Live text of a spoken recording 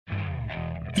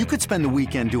You could spend the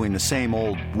weekend doing the same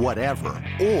old whatever,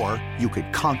 or you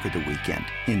could conquer the weekend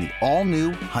in the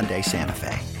all-new Hyundai Santa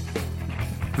Fe.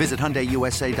 Visit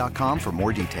HyundaiUSA.com for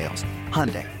more details.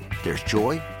 Hyundai, there's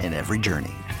joy in every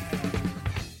journey.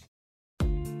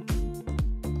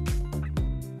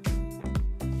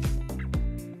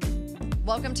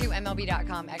 Welcome to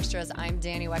MLB.com Extras. I'm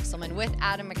Danny Wexelman with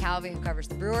Adam McCalvey, who covers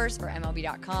the Brewers for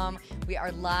MLB.com. We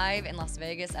are live in Las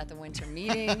Vegas at the winter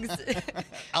meetings.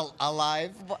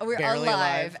 Alive? We're Barely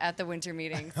alive at the winter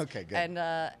meetings. Okay, good.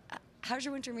 And how's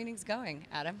your winter meetings going,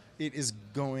 Adam? It is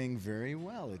going very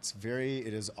well.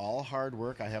 It is all hard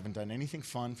work. I haven't done anything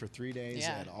fun for 3 days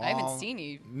at all. I haven't seen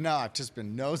you. No, I've just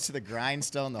been nose to the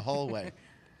grindstone the whole way.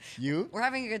 You? We're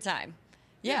having a good time.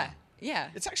 Yeah.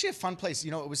 It's actually a fun place. You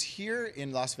know, it was here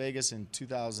in Las Vegas in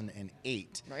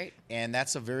 2008. Right. And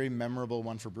that's a very memorable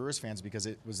one for Brewers fans because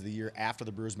it was the year after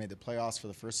the Brewers made the playoffs for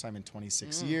the first time in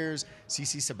 26 years.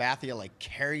 CC Sabathia,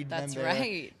 carried them there. That's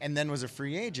right. And then was a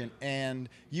free agent. And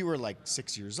you were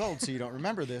 6 years old, so you don't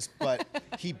remember this. But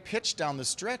he pitched down the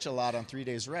stretch a lot on 3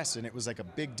 days rest, and it was a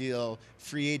big deal.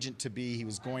 Free agent to be.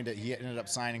 He ended up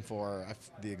signing for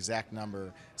the exact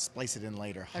number, splice it in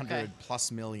later,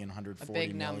 100+ million, 140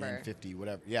 big million. number. 50,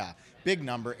 whatever. Yeah, big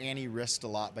number, and he risked a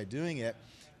lot by doing it.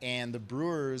 And the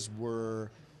Brewers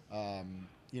were,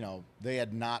 they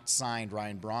had not signed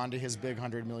Ryan Braun to his big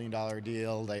 $100 million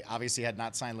deal. They obviously had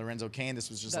not signed Lorenzo Cain. This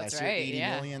was just last year,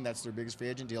 $80 million. That's their biggest free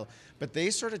agent deal. But they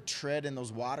sort of tread in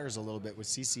those waters a little bit with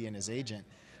CC and his agent.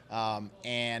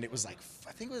 And it was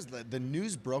I think it was the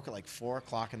news broke at 4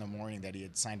 o'clock in the morning that he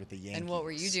had signed with the Yankees. And what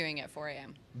were you doing at 4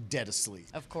 a.m.? Dead asleep.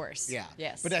 Of course. Yeah.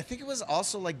 Yes. But I think it was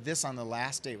also like this on the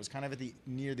last day. It was kind of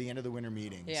near the end of the winter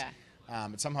meetings. Yeah.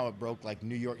 Somehow it broke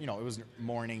New York. It was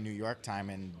morning New York time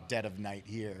and dead of night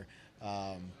here.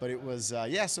 But it was, so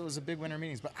it was a big winter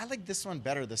meetings. But I like this one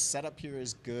better. The setup here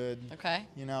is good. Okay.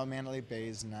 Mandalay Bay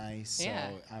is nice. Yeah.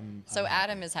 So I'm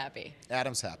Adam is happy.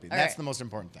 Adam's happy. All That's right. the most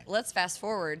important thing. Let's fast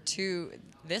forward to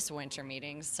this winter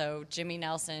meetings. So Jimmy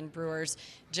Nelson, Brewers,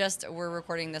 we're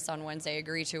recording this on Wednesday,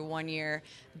 agree to a 1-year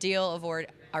deal, avoid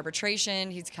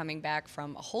arbitration. He's coming back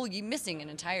from missing an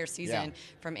entire season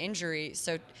from injury.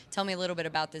 So tell me a little bit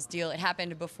about this deal. It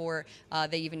happened before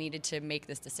they even needed to make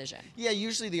this decision. Yeah,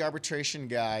 usually the arbitration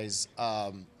guys,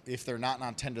 if they're not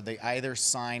non-tender, they either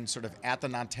sign sort of at the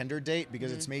non-tender date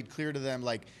because it's made clear to them,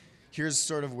 here's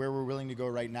sort of where we're willing to go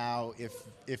right now.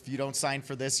 If you don't sign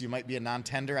for this, you might be a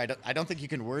non-tender. I don't think you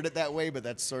can word it that way, but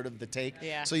that's sort of the take.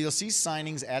 Yeah. So you'll see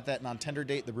signings at that non-tender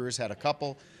date. The Brewers had a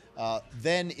couple.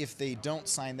 Then if they don't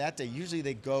sign that day, usually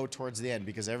they go towards the end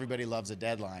because everybody loves a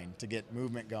deadline to get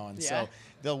movement going. Yeah. So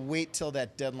they'll wait till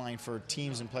that deadline for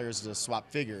teams and players to swap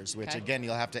figures, which again,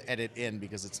 you'll have to edit in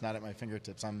because it's not at my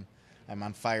fingertips. I'm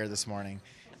on fire this morning.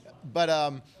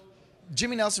 But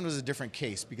Jimmy Nelson was a different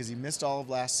case because he missed all of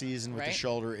last season with the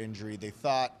shoulder injury. They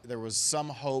thought there was some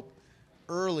hope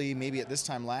early, maybe at this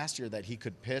time last year, that he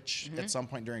could pitch at some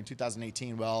point during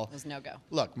 2018. Well, It was no go.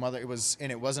 look, it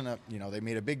wasn't they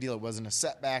made a big deal. It wasn't a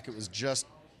setback. It was just,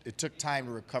 it took time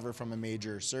to recover from a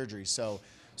major surgery. So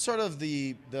sort of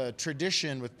the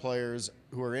tradition with players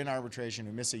who are in arbitration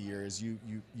who miss a year is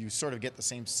you sort of get the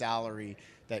same salary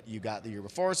that you got the year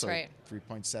before, so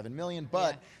 $3.7 million.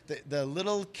 But the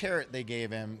little carrot they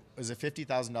gave him was a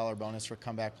 $50,000 bonus for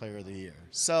comeback player of the year.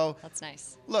 So that's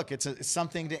nice. Look, it's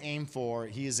something to aim for.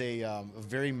 He is a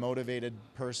very motivated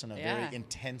person, a very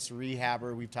intense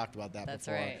rehabber. We've talked about that before. That's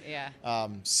right. Yeah.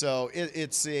 So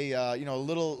it's a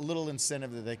little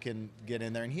incentive that they can get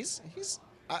in there, and he's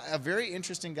a very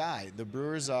interesting guy. The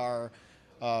Brewers are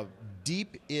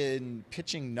deep in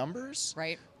pitching numbers.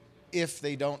 Right. If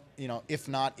they don't, if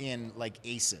not in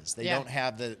aces, they don't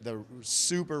have the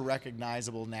super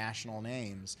recognizable national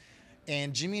names.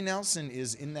 And Jimmy Nelson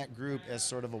is in that group as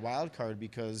sort of a wild card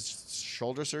because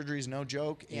shoulder surgery is no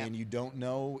joke, and you don't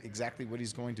know exactly what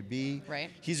he's going to be. Right.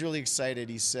 He's really excited.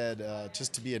 He said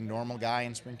just to be a normal guy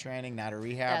in spring training, not a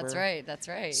rehabber. That's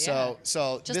right.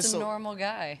 So just a normal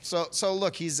guy. So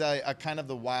look, he's a kind of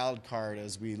the wild card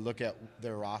as we look at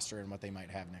their roster and what they might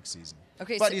have next season.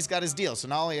 Okay, but so he's got his deal, so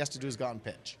now all he has to do is go out and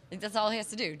pitch. That's all he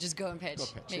has to do. Just go and pitch.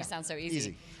 Makes it yeah. sound so easy.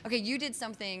 Easy. Okay, you did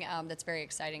something that's very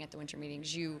exciting at the winter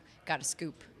meetings. You got a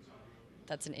scoop.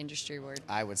 That's an industry word.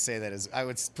 I would say that I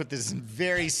would put this in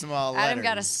very small letters. Adam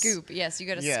got a scoop. Yes, you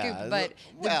got a scoop. But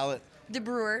the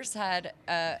Brewers had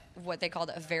what they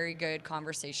called a very good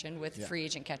conversation with free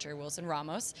agent catcher Wilson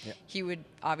Ramos. Yeah. He would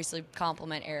obviously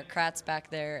compliment Eric Kratz back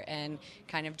there and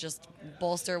kind of just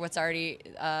bolster what's already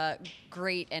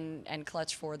great and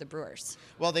clutch for the Brewers.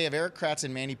 Well, they have Eric Kratz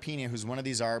and Manny Pena, who's one of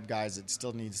these ARB guys that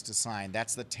still needs to sign.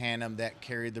 That's the tandem that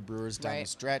carried the Brewers down the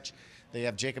stretch. They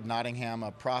have Jacob Nottingham,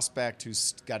 a prospect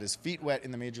who's got his feet wet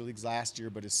in the major leagues last year,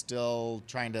 but is still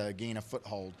trying to gain a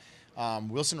foothold.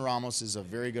 Wilson Ramos is a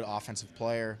very good offensive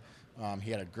player.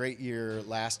 He had a great year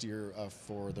last year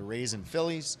for the Rays and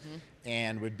Phillies,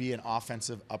 and would be an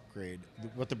offensive upgrade.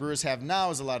 What the Brewers have now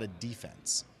is a lot of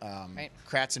defense. Right.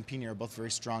 Kratz and Pena are both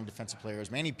very strong defensive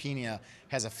players. Manny Pena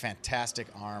has a fantastic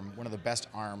arm, one of the best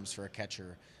arms for a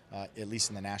catcher, at least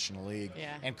in the National League.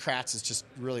 Yeah. And Kratz is just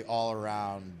really all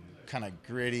around, kind of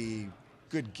gritty,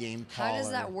 good game caller. How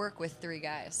does that work with 3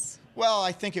 guys? Well,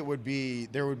 I think there would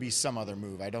be some other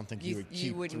move. I don't think you would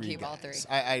keep wouldn't 3 keep guys. all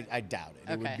 3. I doubt it.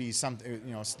 It Okay. would be something,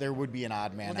 there would be an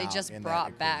odd man Well, they out just in brought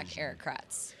that back equation. Eric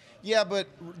Kratz. Yeah, but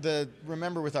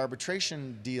remember with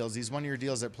arbitration deals, these one-year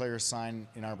deals that players sign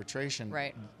in arbitration,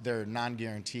 Right. they're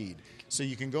non-guaranteed. So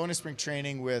you can go into spring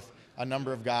training with a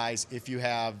number of guys. If you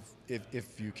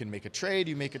can make a trade,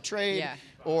 you make a trade. Yeah.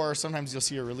 Or sometimes you'll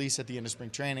see a release at the end of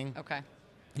spring training. Okay.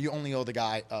 You only owe the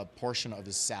guy a portion of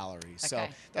his salary. So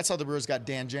Okay. that's how the Brewers got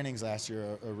Dan Jennings last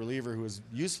year, a reliever who was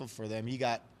useful for them. He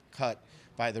got cut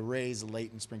by the Rays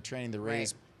late in spring training. The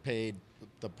Rays Right. paid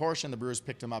the portion. The Brewers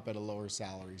picked him up at a lower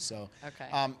salary. So, Okay.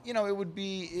 it would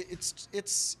be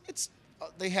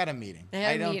they had a meeting. They had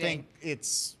I a don't meeting.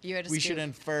 think You had a we should scoop.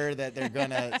 infer that they're going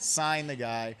to sign the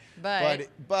guy. But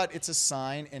But it's a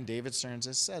sign, and David Stearns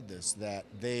has said this, that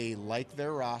they like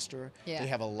their roster. Yeah. They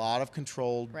have a lot of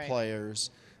controlled Right.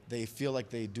 players. They feel like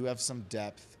they do have some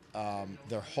depth.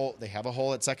 They have a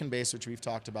hole at second base, which we've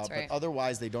talked about, That's right. but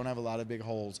otherwise they don't have a lot of big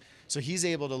holes. So he's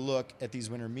able to look at these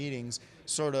winter meetings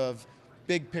sort of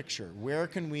big picture. Where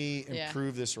can we Yeah.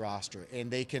 improve this roster?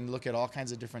 And they can look at all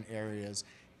kinds of different areas,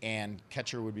 and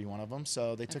catcher would be one of them.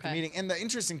 So they took a Okay. meeting. And the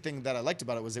interesting thing that I liked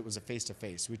about it was a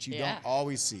face-to-face, which you Yeah. don't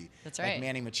always see. That's like right.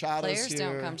 Manny Machado's Players here.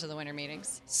 don't come to the winter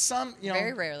meetings. Some,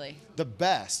 Very rarely. The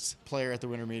best player at the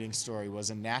winter meeting story was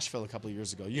in Nashville a couple of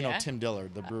years ago. You know Yeah? Tim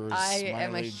Dillard, the Brewers I minor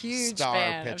am a league huge star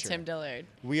fan pitcher. of Tim Dillard.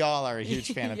 We all are a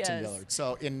huge fan of Tim Yes. Dillard.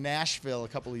 So in Nashville a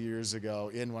couple of years ago,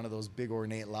 in one of those big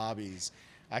ornate lobbies,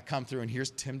 I come through and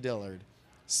here's Tim Dillard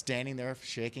standing there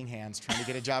shaking hands, trying to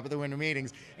get a job at the winter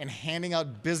meetings, and handing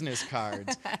out business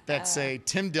cards that say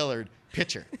Tim Dillard,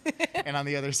 pitcher, and on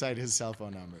the other side his cell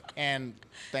phone number. And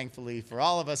thankfully for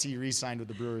all of us, he re-signed with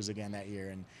the Brewers again that year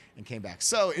and came back.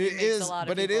 So it makes is, a lot of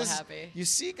but it people is. happy. You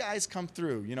see guys come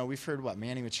through. We've heard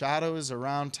Manny Machado is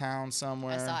around town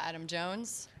somewhere. I saw Adam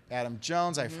Jones. Adam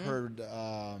Jones. I've Mm-hmm. heard.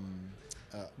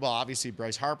 Obviously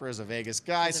Bryce Harper is a Vegas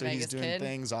guy, He's a so he's Vegas doing kid.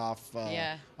 things off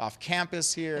Yeah. off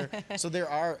campus here. So there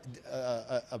are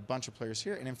a bunch of players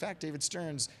here, and in fact, David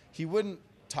Stearns, he wouldn't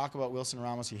talk about Wilson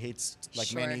Ramos. He hates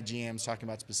Sure. many GMs talking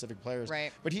about specific players.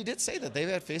 Right. But he did say that they've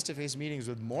had face-to-face meetings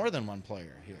with more than one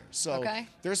player here. So Okay.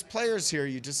 there's players here.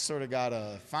 You just sort of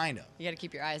gotta find them. You got to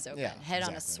keep your eyes open. Yeah, Head on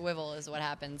a exactly. swivel is what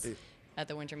happens at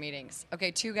the winter meetings.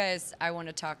 Okay, 2 guys I want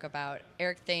to talk about.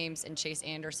 Eric Thames and Chase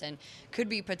Anderson could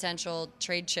be potential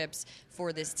trade chips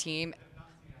for this team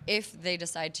if they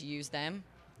decide to use them.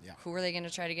 Yeah. Who are they going to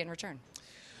try to get in return?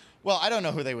 Well, I don't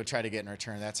know who they would try to get in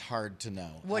return. That's hard to know.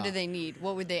 What do they need?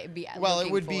 What would they be Well,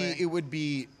 looking for? it would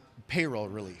be payroll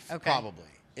relief, Okay. probably.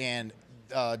 And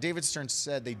David Stearns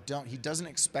said he doesn't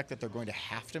expect that they're going to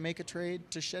have to make a trade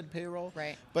to shed payroll.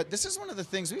 Right. But this is one of the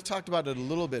things we've talked about it a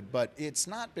little bit, but it's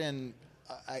not been,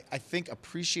 I think,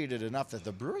 appreciated enough that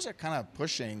the Brewers are kind of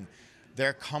pushing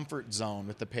their comfort zone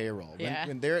with the payroll. Yeah.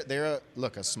 When they're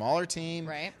a smaller team.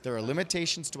 Right. There are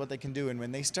limitations to what they can do, and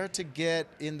when they start to get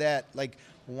in that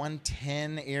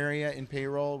 110 area in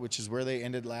payroll, which is where they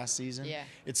ended last season. Yeah.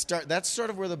 That's sort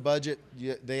of where the budget.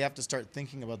 They have to start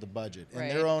thinking about the budget, and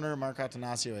Right. their owner Mark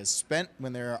Attanasio has spent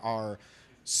when there are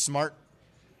smart.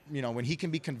 When he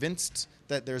can be convinced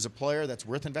that there's a player that's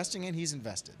worth investing in, he's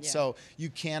invested. Yeah. So you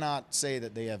cannot say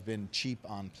that they have been cheap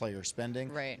on player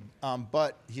spending. Right.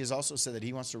 But he has also said that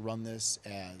he wants to run this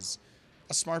as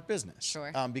a smart business.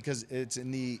 Sure. Because it's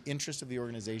in the interest of the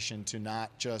organization to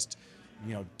not just,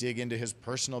 dig into his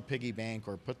personal piggy bank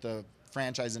or put the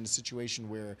franchise in a situation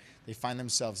where they find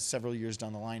themselves several years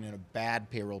down the line in a bad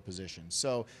payroll position.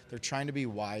 So they're trying to be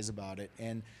wise about it.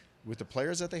 And with the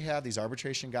players that they have, these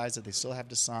arbitration guys that they still have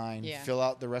to sign, Yeah. fill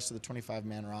out the rest of the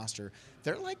 25-man roster,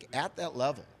 they're at that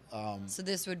level. So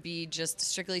this would be just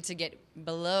strictly to get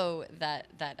below that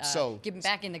So- get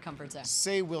back in the comfort zone.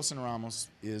 Say Wilson Ramos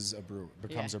is a Brewer,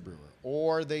 becomes Yeah. a Brewer,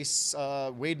 or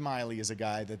Wade Miley is a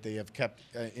guy that they have kept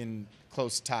in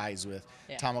close ties with.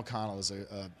 Yeah. Tom O'Connell is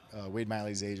Wade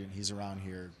Miley's agent. He's around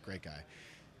here, great guy.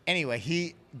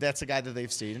 Anyway, that's a guy that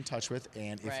they've stayed in touch with,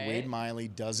 and if Right. Wade Miley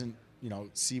doesn't,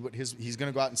 see what he's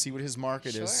going to go out and see what his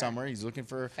market Sure. is somewhere. He's looking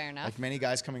for, Fair enough. like many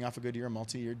guys coming off a good year, a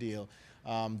multi-year deal.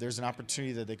 there's an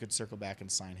opportunity that they could circle back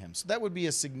and sign him. So that would be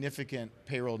a significant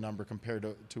payroll number compared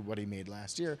to what he made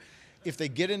last year. If they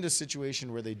get into a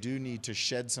situation where they do need to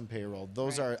shed some payroll,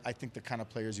 those are, I think, the kind of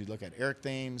players you'd look at. Eric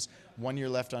Thames, 1 year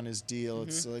left on his deal.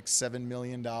 It's like $7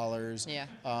 million. Yeah.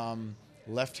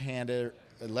 Left-handed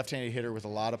hitter with a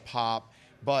lot of pop.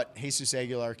 But Jesus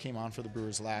Aguilar came on for the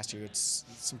Brewers last year. It's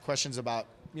some questions about,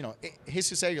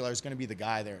 Jesus Aguilar is going to be the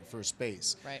guy there at first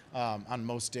base on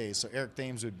most days. So Eric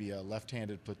Thames would be a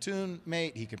left-handed platoon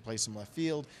mate. He could play some left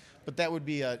field. But that would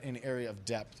be an area of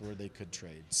depth where they could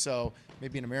trade. So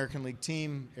maybe an American League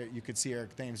team, you could see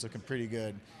Eric Thames looking pretty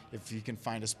good if you can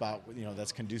find a spot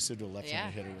that's conducive to a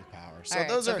left-handed hitter with power. So right,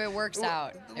 those so are if it works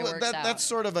out. That's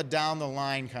sort of a down the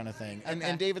line kind of thing. Okay.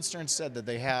 And David Stern said that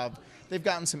they've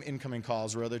gotten some incoming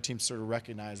calls where other teams sort of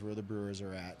recognize where the Brewers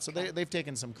are at. So they've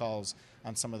taken some calls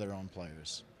on some of their own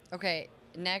players. Okay,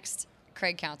 next,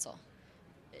 Craig Counsell.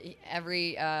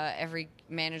 Every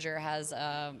manager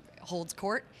holds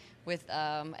court with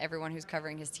everyone who's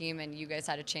covering his team, and you guys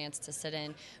had a chance to sit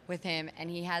in with him, and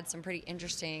he had some pretty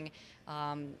interesting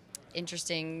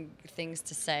things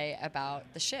to say about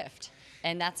the shift.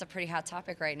 And that's a pretty hot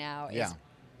topic right now, is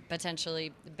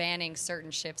potentially banning certain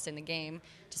shifts in the game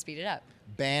to speed it up.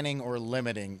 Banning or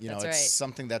limiting, That's it's right.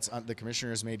 something that's the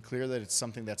commissioner has made clear that it's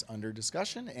something that's under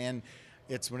discussion, and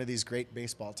it's one of these great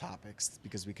baseball topics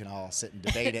because we can all sit and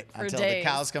debate it until days. the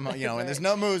cows come home. When there's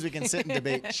no moves, we can sit and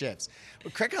debate shifts.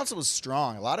 But Craig Counsell was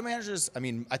strong. A lot of managers,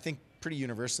 I think pretty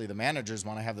universally, the managers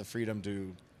want to have the freedom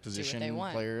to position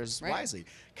players wisely.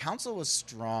 Counsell was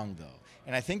strong, though.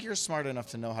 And I think you're smart enough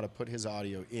to know how to put his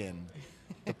audio in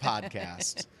the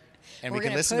podcast. And we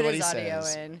can listen to what he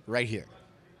says right here.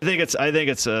 I think it's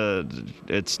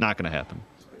not going to happen.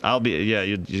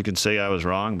 You can say I was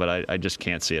wrong, but I just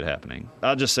can't see it happening.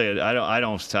 I'll just say I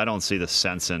don't see the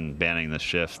sense in banning the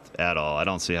shift at all. I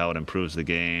don't see how it improves the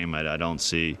game.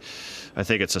 I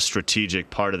think it's a strategic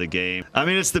part of the game.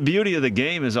 It's the beauty of the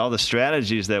game is all the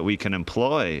strategies that we can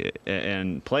employ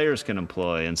and players can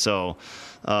employ. And so,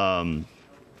 I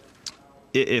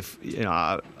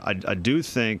do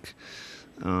think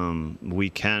we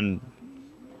can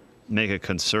make a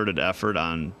concerted effort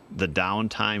on the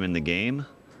downtime in the game.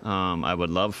 I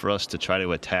would love for us to try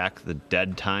to attack the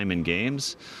dead time in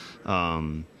games,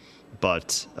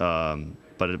 but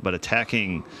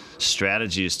attacking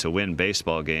strategies to win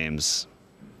baseball games,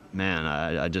 man,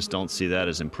 I just don't see that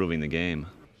as improving the game.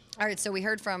 All right, so we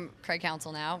heard from Craig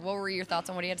Counsell now. What were your thoughts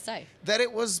on what he had to say? That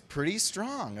it was pretty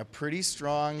strong, a pretty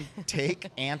strong take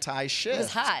anti-shift. It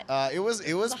was hot. It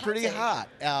was pretty hot.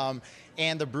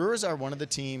 And the Brewers are one of the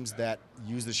teams that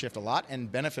use the shift a lot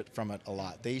and benefit from it a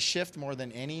lot. They shift more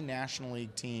than any National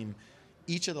League team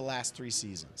each of the last 3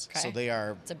 seasons. Okay. So they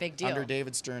are it's a big deal. under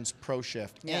David Stern's pro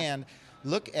shift. Yeah. And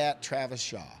look at Travis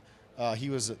Shaw. He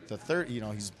was the third,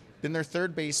 he's been their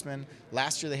third baseman.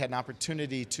 Last year they had an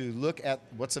opportunity to look at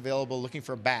what's available, looking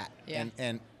for a bat. Yeah.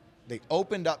 And they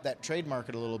opened up that trade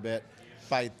market a little bit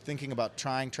by thinking about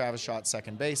trying Travis Shaw at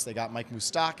second base. They got Mike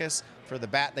Moustakas for the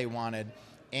bat they wanted.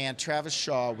 And Travis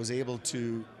Shaw was able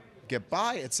to get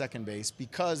by at second base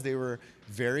because they were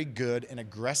very good and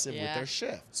aggressive with their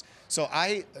shifts. So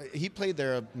he played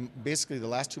there basically the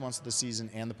last 2 months of the season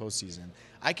and the postseason.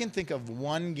 I can think of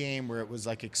one game where it was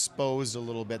like exposed a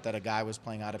little bit that a guy was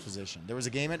playing out of position. There was a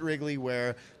game at Wrigley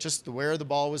where just where the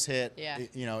ball was hit,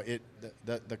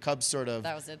 the Cubs sort of.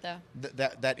 That was it, though?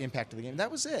 That impacted the game.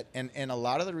 That was it. And a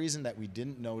lot of the reason that we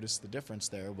didn't notice the difference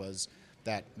there was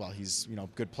that, he's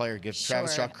good player, gives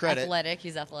Travis Shaw credit.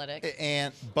 He's athletic.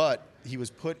 But he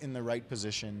was put in the right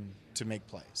position to make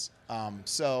plays.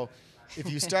 So if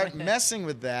you start messing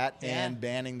with that and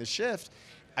banning the shift,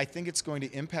 I think it's going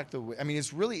to impact the way.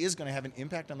 It really is going to have an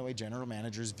impact on the way general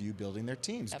managers view building their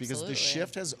teams. Absolutely. Because the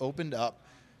shift has opened up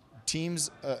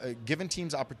given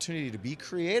teams opportunity to be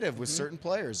creative with certain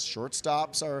players.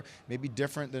 Shortstops are maybe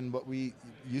different than what we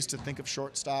used to think of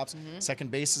shortstops.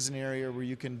 Second base is an area where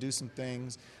you can do some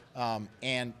things.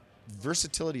 And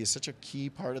versatility is such a key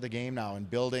part of the game now, and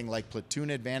building like platoon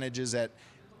advantages at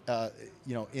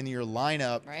in your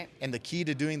lineup. Right. And the key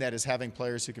to doing that is having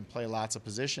players who can play lots of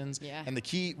positions. Yeah. And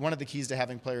one of the keys to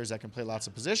having players that can play lots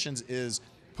of positions is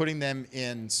putting them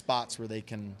in spots where they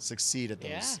can succeed at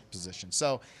those positions.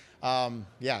 So,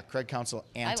 Craig Counsell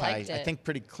I think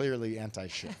pretty clearly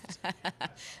anti-shift.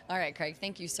 All right, Craig,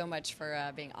 thank you so much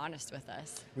for being honest with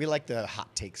us. We like the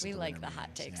hot takes. We like the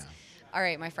hot takes. Yeah. All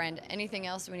right, my friend, anything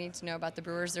else we need to know about the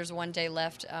Brewers? There's 1 day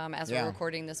left as we're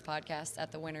recording this podcast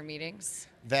at the winter meetings.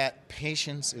 That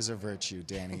patience is a virtue,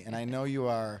 Danny, and I know you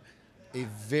are a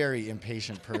very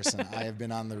impatient person. I have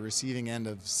been on the receiving end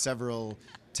of several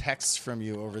texts from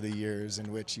you over the years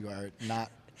in which you are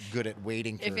not good at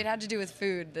waiting for. If it had to do with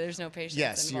food, there's no patience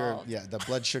yes, involved. the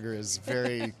blood sugar is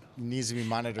needs to be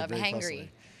monitored I'm very hangry.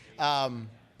 closely.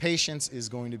 Patience is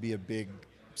going to be a big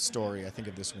story, I think,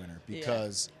 of this winter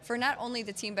because for not only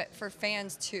the team but for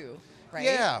fans too, right?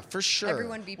 yeah, for sure.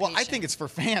 Everyone be Well, I patient. think it's for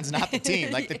fans, not the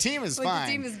team. Like the team is Like, the fine.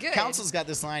 team is good. Council's got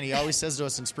this line he always says to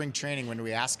us in spring training when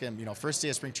we ask him, first day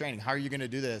of spring training, how are you going to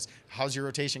do this? How's your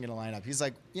rotation going to line up? He's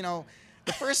like,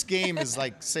 the first game is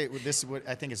like, say this.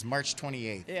 I think it's March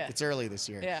 28th. Yeah. It's early this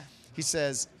year. Yeah. He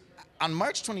says, on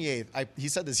March 28th, he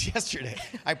said this yesterday,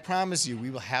 I promise you we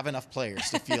will have enough players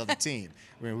to field the team.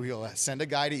 We will send a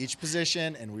guy to each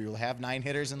position, and we will have 9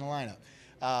 hitters in the lineup.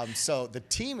 So the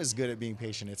team is good at being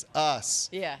patient. It's us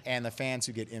and the fans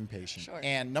who get impatient. Sure.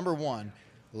 And number one,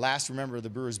 remember the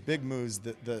Brewers' big moves,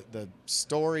 the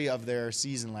story of their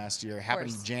season last year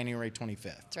happened January 25th.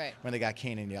 That's right. When they got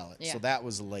Kane and Yelich. Yeah. So that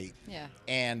was late. Yeah.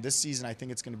 And this season, I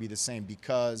think it's going to be the same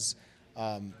because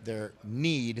their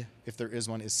need, if there is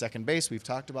one, is second base. We've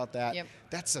talked about that. Yep.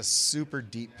 That's a super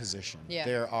deep position. Yeah.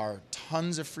 There are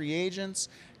tons of free agents,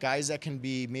 guys that can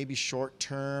be maybe short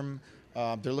term.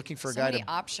 They're looking for a So guy many to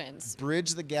options.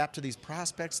 bridge the gap to these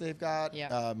prospects they've got, Yeah.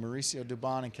 Mauricio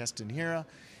Dubon and Keston Hira.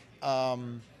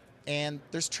 And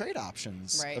there's trade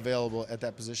options Right. available at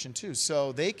that position too.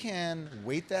 So they can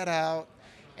wait that out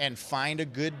and find a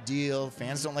good deal.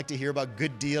 Fans don't like to hear about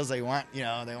good deals. They want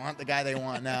the guy they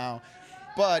want now.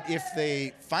 But if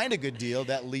they find a good deal,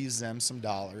 that leaves them some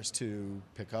dollars to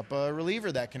pick up a reliever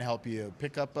that can help you,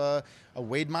 pick up a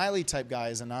Wade Miley type guy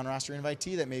as a non-roster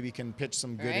invitee that maybe can pitch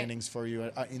some good innings for you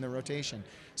in the rotation.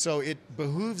 So it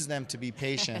behooves them to be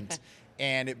patient,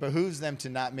 and it behooves them to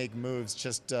not make moves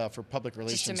just for public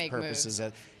relations Just to make purposes.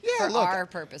 moves. Yeah, For look, our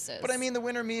purposes. But I mean, the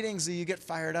winter meetings, you get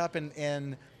fired up,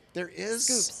 and there is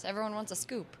Scoops. Everyone wants a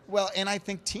scoop. Well, and I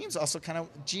think teams also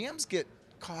GMs get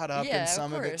caught up in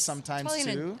some of it sometimes Probably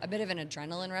too. A bit of an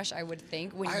adrenaline rush, I would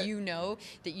think, when you know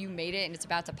that you made it and it's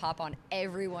about to pop on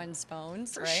everyone's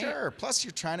phones, For right? sure. Plus,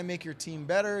 you're trying to make your team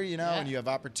better, and you have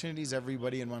opportunities,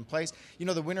 everybody in one place.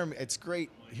 The winter, it's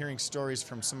great hearing stories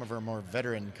from some of our more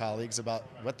veteran colleagues about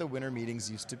what the winter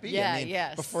meetings used to be. Yeah, I mean,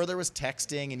 yes. Before there was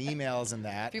texting and emails and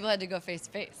that. People had to go face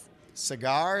to face.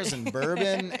 Cigars and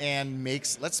bourbon and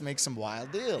let's make some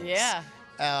wild deals. Yeah.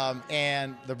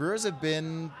 And the Brewers have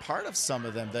been part of some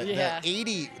of them.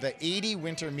 The 80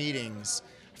 winter meetings,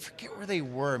 I forget where they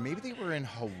were. Maybe they were in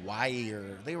Hawaii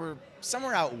or they were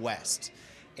somewhere out west.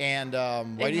 And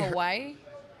In Hawaii?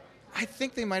 I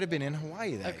think they might have been in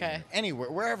Hawaii that Okay. year.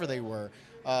 Anywhere, wherever they were.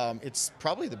 It's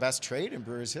probably the best trade in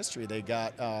Brewers history. They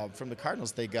got, from the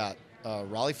Cardinals, they got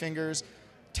Raleigh Fingers,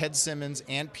 Ted Simmons,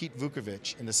 and Pete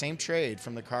Vukovich in the same trade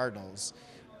from the Cardinals,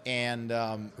 and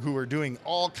who were doing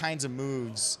all kinds of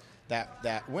moves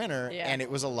that winter. Yeah. And it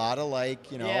was a lot of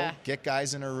get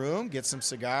guys in a room, get some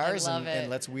cigars, I love and it.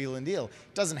 let's wheel and deal.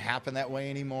 It doesn't happen that way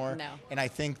anymore. No. And I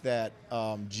think that,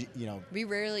 We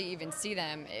rarely even see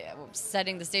them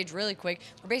setting the stage really quick.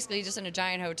 We're basically just in a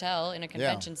giant hotel in a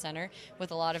convention center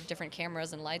with a lot of different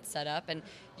cameras and lights set up. And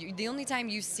the only time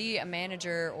you see a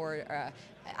manager or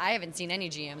I haven't seen any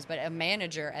GMs, but a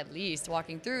manager at least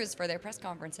walking through is for their press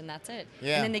conference, and that's it.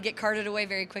 Yeah. And then they get carted away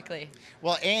very quickly.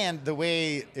 Well, and the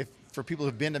way, for people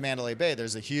who've been to Mandalay Bay,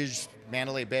 there's a huge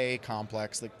Mandalay Bay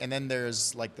complex, and then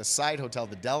there's the side hotel,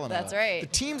 the Delano. That's right. The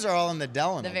teams are all in the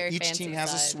Delano. The very Each fancy team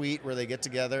has a side. suite where they get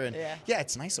together, and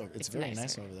it's nice over. It's very nice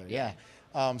nicer. over there. Yeah.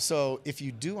 Yeah. So if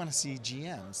you do want to see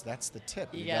GMs, that's the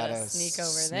tip. You gotta sneak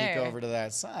over there. Sneak over to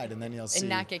that side, and then you'll see. And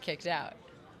not get kicked out.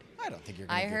 I don't think you're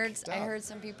going to get kicked out. I heard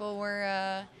some people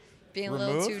were being a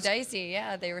little too Removed? dicey.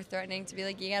 Yeah, they were threatening to be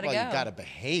like, you gotta Well, go. you got to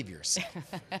behave yourself.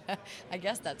 I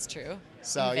guess that's true.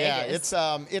 So In yeah,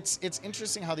 Vegas. it's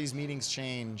interesting how these meetings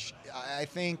change. I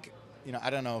think I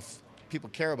don't know if people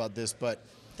care about this, but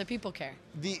The people care.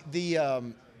 the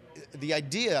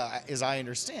idea, as I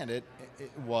understand it,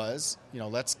 was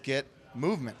let's get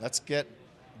movement, let's get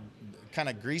kind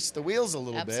of grease the wheels a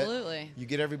little bit. Absolutely. You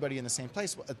get everybody in the same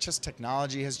place. Well, just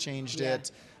technology has changed Yeah.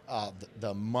 it.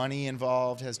 The money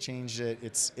involved has changed it.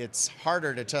 It's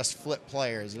harder to just flip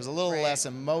players. There's a little Right. less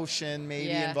emotion maybe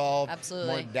Yeah, involved.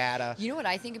 absolutely. More data. You know what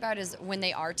I think about is when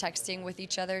they are texting with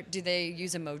each other, do they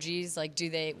use emojis? Like, do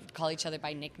they call each other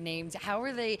by nicknames? How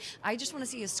are they? I just want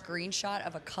to see a screenshot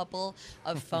of a couple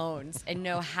of phones and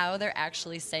know how they're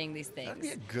actually saying these things. That'd be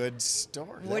a good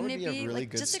story. Wouldn't that would it be be a really like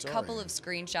good just story. a couple of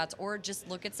screenshots, or just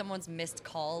look at someone's missed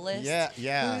call list?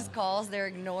 Yeah. Whose calls they're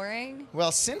ignoring?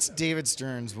 Well, since David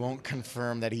Stearns won't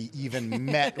confirm that he even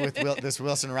met with this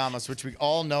Wilson Ramos, which we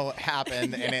all know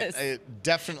happened, Yes. and it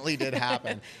definitely did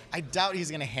happen. I doubt he's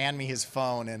going to hand me his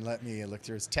phone and let me look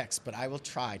through his text, but I will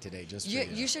try today just for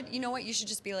You should, you know what? You should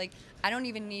just be like,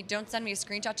 don't send me a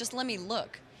screenshot. Just let me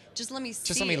look. Just let me see.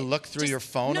 Just let me it. look through your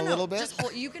phone a little bit?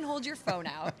 Just you can hold your phone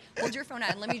out. Hold your phone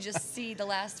out and let me just see the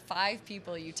last 5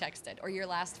 people you texted or your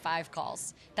last 5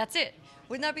 calls. That's it.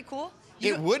 Wouldn't that be cool?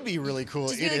 It would be really cool.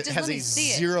 Just be like, It just has let a me see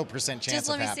it. 0% chance Just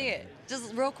let of me happening. see it.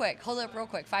 Just real quick. Hold it up real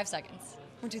quick. 5 seconds.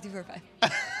 1, 2, 3, 4,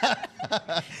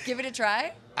 5. Give it a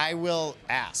try. I will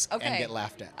ask Okay. and get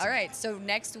laughed at. All right. So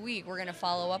next week we're gonna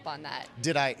follow up on that.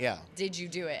 Did I? Yeah. Did you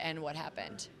do it and what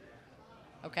happened?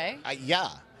 Okay. Yeah.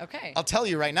 Okay. I'll tell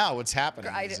you right now what's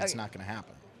happening. It's okay. not going to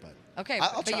happen. But Okay,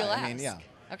 I'll but try. you'll I mean, ask.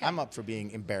 yeah. Okay. I'm up for being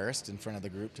embarrassed in front of the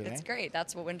group today. It's great.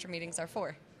 That's what winter meetings are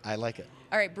for. I like it.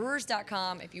 All right,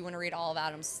 Brewers.com if you want to read all of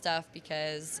Adam's stuff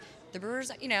because the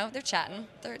Brewers, they're chatting,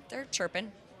 they're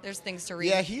chirping. There's things to read.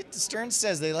 Yeah, Stearns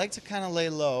says they like to kind of lay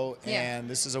low, Yeah. and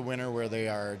this is a winter where they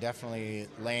are definitely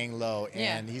laying low.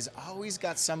 Yeah. And he's always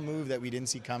got some move that we didn't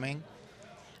see coming.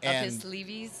 Of And his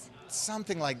sleeveys.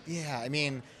 something like, I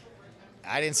mean,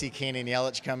 I didn't see Kane and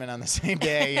Yelich come in on the same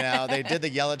day. They did the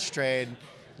Yelich trade.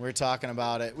 We're talking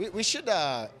about it. We should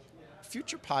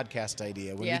future podcast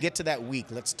idea. When Yeah. we get to that week,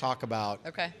 let's talk about.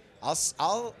 Okay.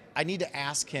 I need to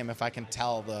ask him if I can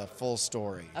tell the full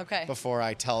story. Okay. Before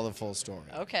I tell the full story.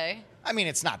 Okay. I mean,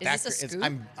 it's not Is that. this a It's, scoop?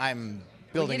 I'm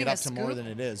building it getting up a to more scoop? than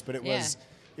it is, but it Yeah.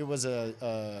 was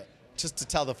a just to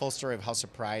tell the full story of how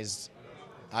surprised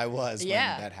I was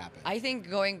Yeah. when that happened. I think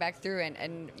going back through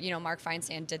and Mark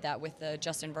Feinsand did that with the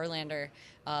Justin Verlander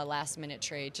last minute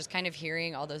trade. Just kind of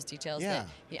hearing all those details. Yeah.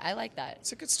 I like that.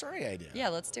 It's a good story idea. Yeah,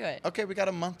 let's do it. Okay, we got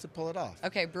a month to pull it off.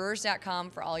 Okay, Brewers.com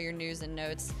for all your news and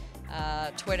notes.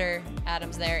 Twitter,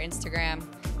 Adam's there. Instagram,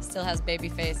 still has baby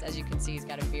face. As you can see, he's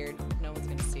got a beard. No one's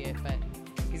going to see it, but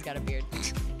he's got a beard.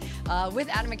 With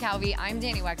Adam McCalvey, I'm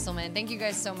Danny Wexelman. Thank you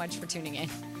guys so much for tuning in.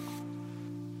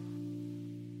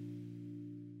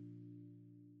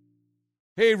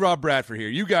 Hey, Rob Bradford here.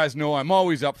 You guys know I'm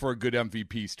always up for a good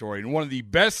MVP story, and one of the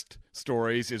best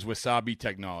stories is Wasabi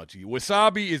Technology.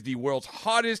 Wasabi is the world's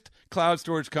hottest cloud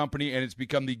storage company, and it's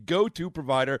become the go-to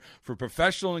provider for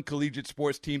professional and collegiate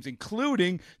sports teams,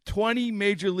 including 20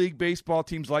 Major League Baseball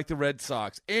teams like the Red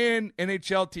Sox and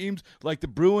NHL teams like the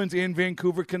Bruins and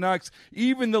Vancouver Canucks.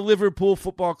 Even the Liverpool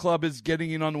Football Club is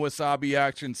getting in on the Wasabi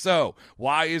action. So,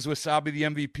 why is Wasabi the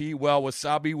MVP? Well,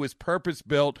 Wasabi was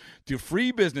purpose-built to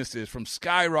free businesses from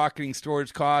skyrocketing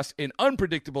storage costs and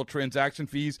unpredictable transaction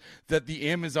fees that the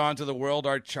Amazons of the world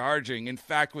are charging. In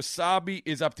fact, Wasabi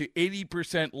is up to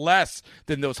 80% less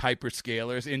than those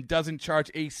hyperscalers and doesn't charge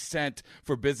a cent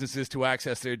for businesses to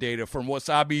access their data. From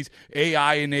Wasabi's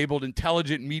AI-enabled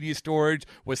intelligent media storage,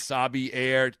 Wasabi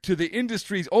Air, to the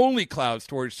industry's only cloud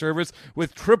storage service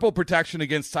with triple protection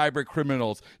against cyber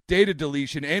criminals, data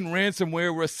deletion, and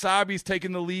ransomware, Wasabi's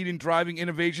taken the lead in driving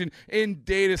innovation in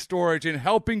data storage and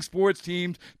helping sports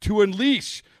teams to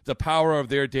unleash the power of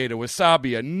their data.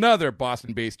 Wasabi, another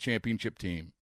Boston-based championship team.